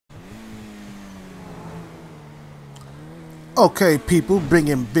Okay, people,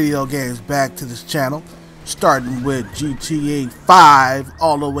 bringing video games back to this channel, starting with GTA 5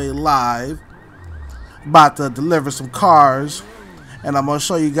 all the way live. About to deliver some cars, and I'm going to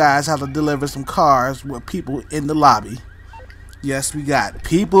show you guys how to deliver some cars with people in the lobby. Yes, we got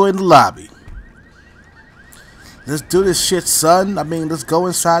people in the lobby. Let's do this shit, son. I mean, let's go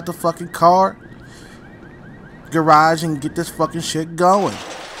inside the fucking car garage and get this fucking shit going.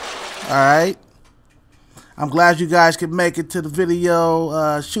 Alright? I'm glad you guys could make it to the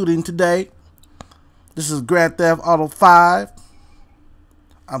video shooting today. This is Grand Theft Auto 5.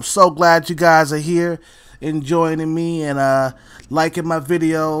 I'm so glad you guys are here and joining me and liking my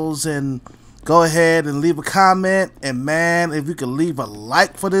videos, and go ahead and leave a comment. And man, if you can leave a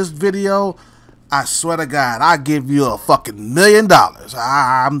like for this video, I swear to God, I'll give you a fucking $1 million.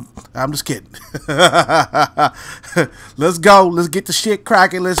 I'm just kidding. Let's go. Let's get the shit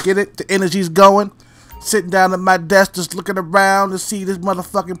cracking. Let's get it. The energy's going. Sitting down at my desk, just looking around to see this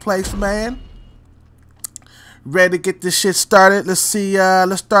motherfucking place, man. Ready to get this shit started. Let's see.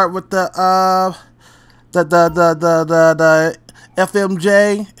 Let's start with the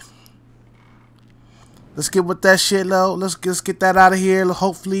FMJ. Let's get with that shit, though. Let's get that out of here.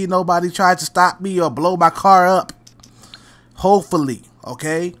 Hopefully nobody tries to stop me or blow my car up. Hopefully,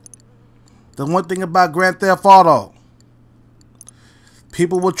 okay? The one thing about Grand Theft Auto,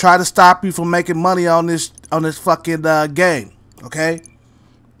 people will try to stop you from making money on this fucking game, okay?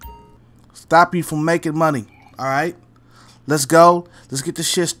 Stop you from making money, all right? Let's go. Let's get this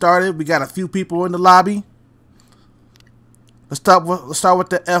shit started. We got a few people in the lobby. Let's start with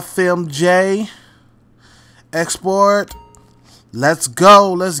the FMJ. Export. Let's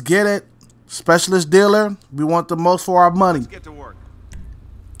go. Let's get it. Specialist dealer. We want the most for our money. Let's get to work.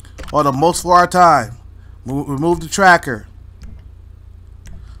 Or the most for our time. Remove the tracker.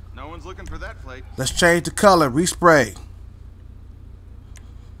 No one's looking for that plate. Let's change the color. Respray.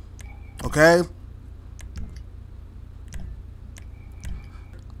 Okay.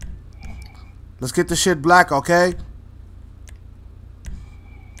 Let's get the shit black, okay?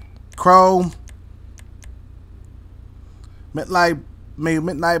 Chrome. Midnight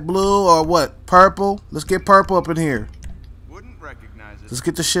blue or what? Purple? Let's get purple up in here. Wouldn't recognize it. Let's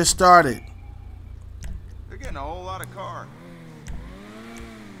get the shit started. They're getting a whole lot of car.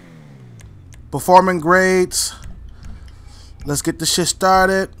 Performing grades. Let's get the shit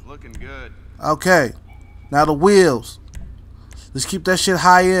started. Looking good. Okay. Now the wheels. Let's keep that shit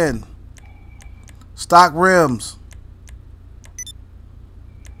high end. Stock rims.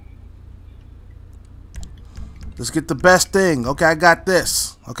 Let's get the best thing. Okay, I got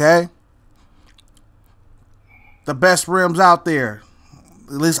this. Okay. The best rims out there.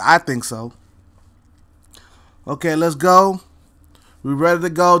 At least I think so. Okay, let's go. We ready to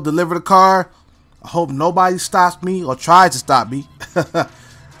go. Deliver the car. I hope nobody stops me or tries to stop me.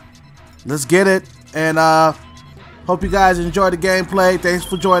 Let's get it. And hope you guys enjoy the gameplay. Thanks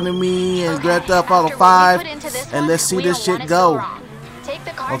for joining me in Grand Theft Auto 5. And let's see this shit go.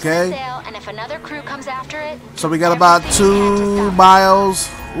 Okay. And if another crew comes after it, so we got about 2 miles.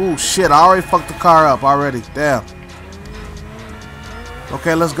 Ooh, shit. I already fucked the car up already. Damn.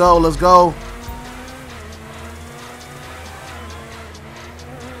 Okay, let's go. Let's go.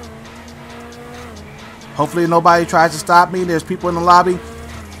 Hopefully nobody tries to stop me. There's people in the lobby.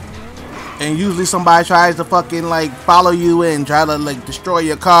 And usually somebody tries to fucking like follow you and try to like destroy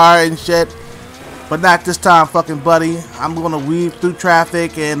your car and shit. But not this time, fucking buddy. I'm gonna weave through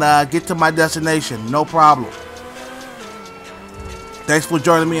traffic and get to my destination. No problem. Thanks for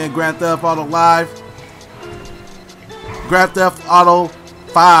joining me in Grand Theft Auto Live. Grand Theft Auto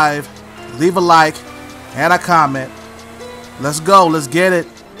 5. Leave a like and a comment. Let's go. Let's get it.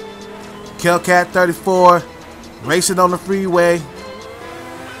 Killcat 34. Racing on the freeway.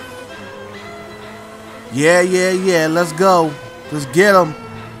 Yeah. Let's go. Let's get them.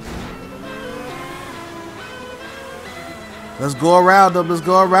 Let's go around them. Let's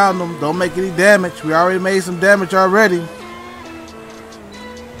go around them. Don't make any damage. We already made some damage already.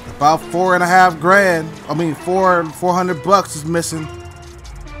 About $4.5 grand. I mean, 400 bucks is missing.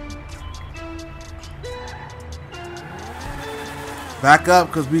 Back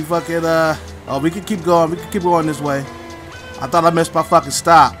up, cause we fucking oh, we can keep going. We can keep going this way. I thought I missed my fucking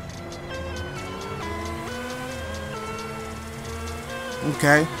stop.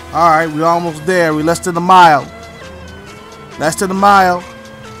 Okay. All right. We almost there. We less than a mile. Less than a mile.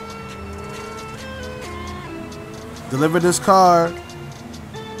 Deliver this car.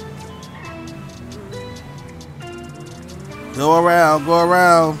 Go around, go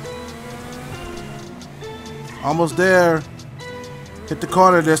around. Almost there. Hit the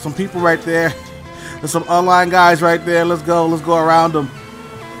corner. There's some people right there. There's some online guys right there. Let's go. Let's go around them.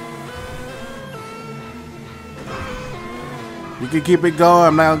 You can keep it going.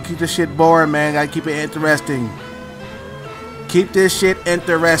 I'm not gonna keep this shit boring, man. Gotta keep it interesting. Keep this shit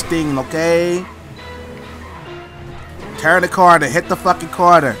interesting, okay? Turn the corner. Hit the fucking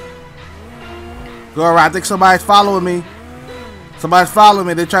corner. Go around. I think somebody's following me. Somebody's following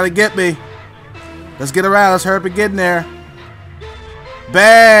me. They're trying to get me. Let's get around. Let's hurry up and get in there.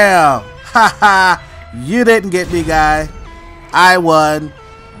 Bam! Ha ha! You didn't get me, guy. I won.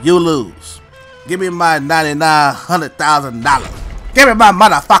 You lose. Give me my $99,000. Give me my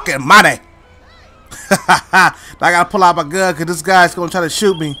motherfucking money. I gotta pull out my gun because this guy's gonna try to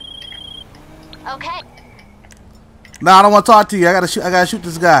shoot me. Okay. No, I don't want to talk to you. I gotta shoot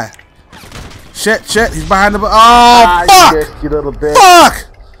this guy. Shit, he's behind the. Oh, fuck! You little bitch. Fuck!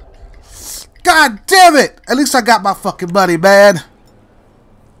 God damn it! At least I got my fucking money, man.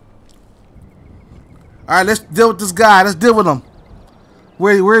 All right, let's deal with this guy. Let's deal with him.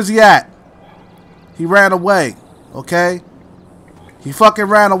 Where's he at? He ran away. Okay. He fucking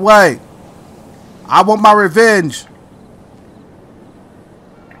ran away. I want my revenge.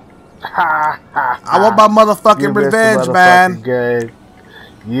 I want my motherfucking revenge, man. Game.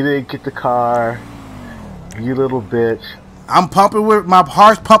 You didn't get the car. You little bitch. I'm pumping with my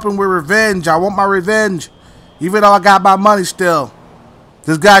heart's pumping with revenge. I want my revenge, even though I got my money still.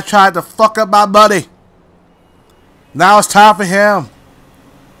 This guy tried to fuck up my money. Now it's time for him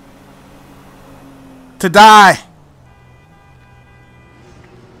to die.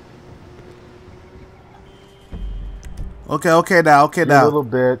 Okay now. You little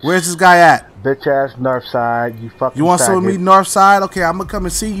bitch. Where's this guy at? Bitch ass north side. You fucking. You want some of me north side? Okay, I'm gonna come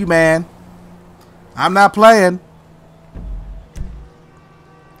and see you, man. I'm not playing.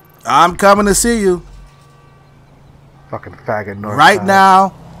 I'm coming to see you. Fucking faggot north right side.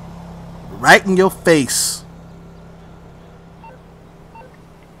 now. Right in your face.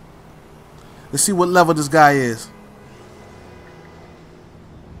 Let's see what level this guy is.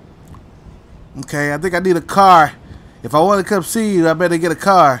 Okay, I think I need a car. If I want to come see you, I better get a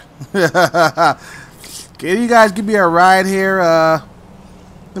car. Can you guys give me a ride here?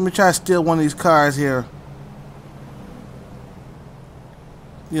 Let me try to steal one of these cars here.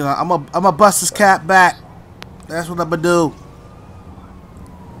 You know, I'm a bust this cat back. That's what I'm gonna do.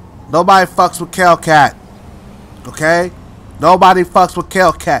 Nobody fucks with Hellcat. Okay? Nobody fucks with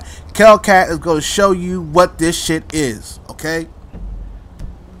Hellcat. Hellcat is gonna show you what this shit is. Okay?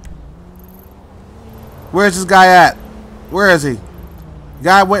 Where's this guy at? Where is he?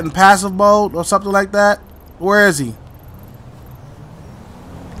 Guy went in passive mode or something like that? Where is he?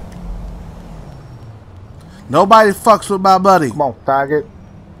 Nobody fucks with my buddy. Come on, faggot.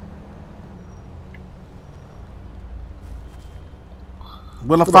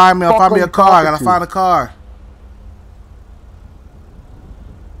 Will find me? I'll find me a car. I gotta find a car.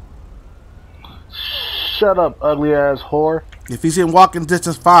 Shut up, ugly ass whore. If he's in walking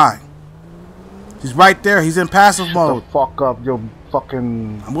distance, fine. He's right there. He's in passive mode. Shut the fuck up, you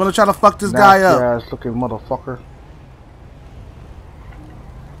fucking. I'm gonna try to fuck this guy up. Nasty ass looking motherfucker.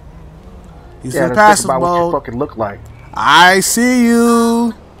 He's in passive mode. What you fucking look like. I see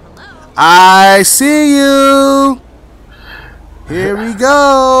you. I see you. Here we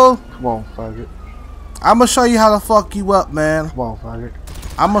go. Come on, faggot. I'm gonna show you how to fuck you up, man. Come on, faggot.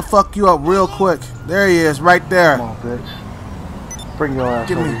 I'm gonna fuck you up real quick. There he is, right there. Come on, bitch. Bring your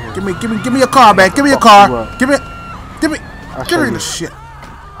ass over here. Give me a car, man. Give me a car. Give me the shit.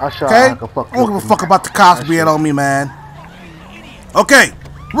 Okay? I don't give a fuck about the cops being on me, man. Okay,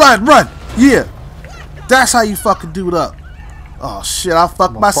 run. Yeah, that's how you fucking do it up. Oh shit, I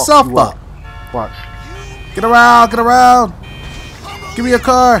fucked myself up. Watch. Get around. Give me a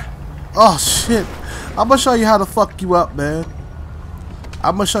car. Oh shit, I'm gonna show you how to fuck you up, man.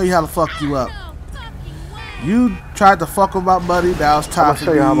 I'm gonna show you how to fuck you up. You tried to fuck with my buddy. Now it's time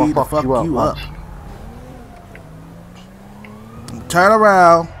for me to fuck you up. Turn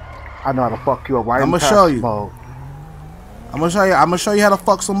around. I know how to fuck you up. I'm gonna show you. I'm gonna show you how to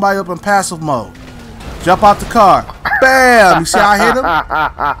fuck somebody up in passive mode. Jump out the car. Bam! You see how I hit him?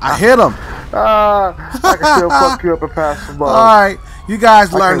 I hit him. I can still fuck you up in passive mode. All right, you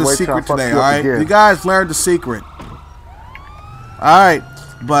guys learned the secret today. All right, you guys learned the secret. All right,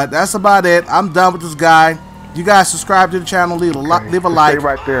 but that's about it. I'm done with this guy. You guys subscribe to the channel, leave a like. Stay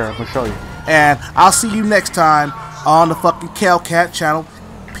right there. I'm gonna show you. And I'll see you next time on the fucking Hellcat channel.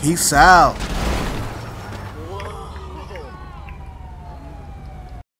 Peace out.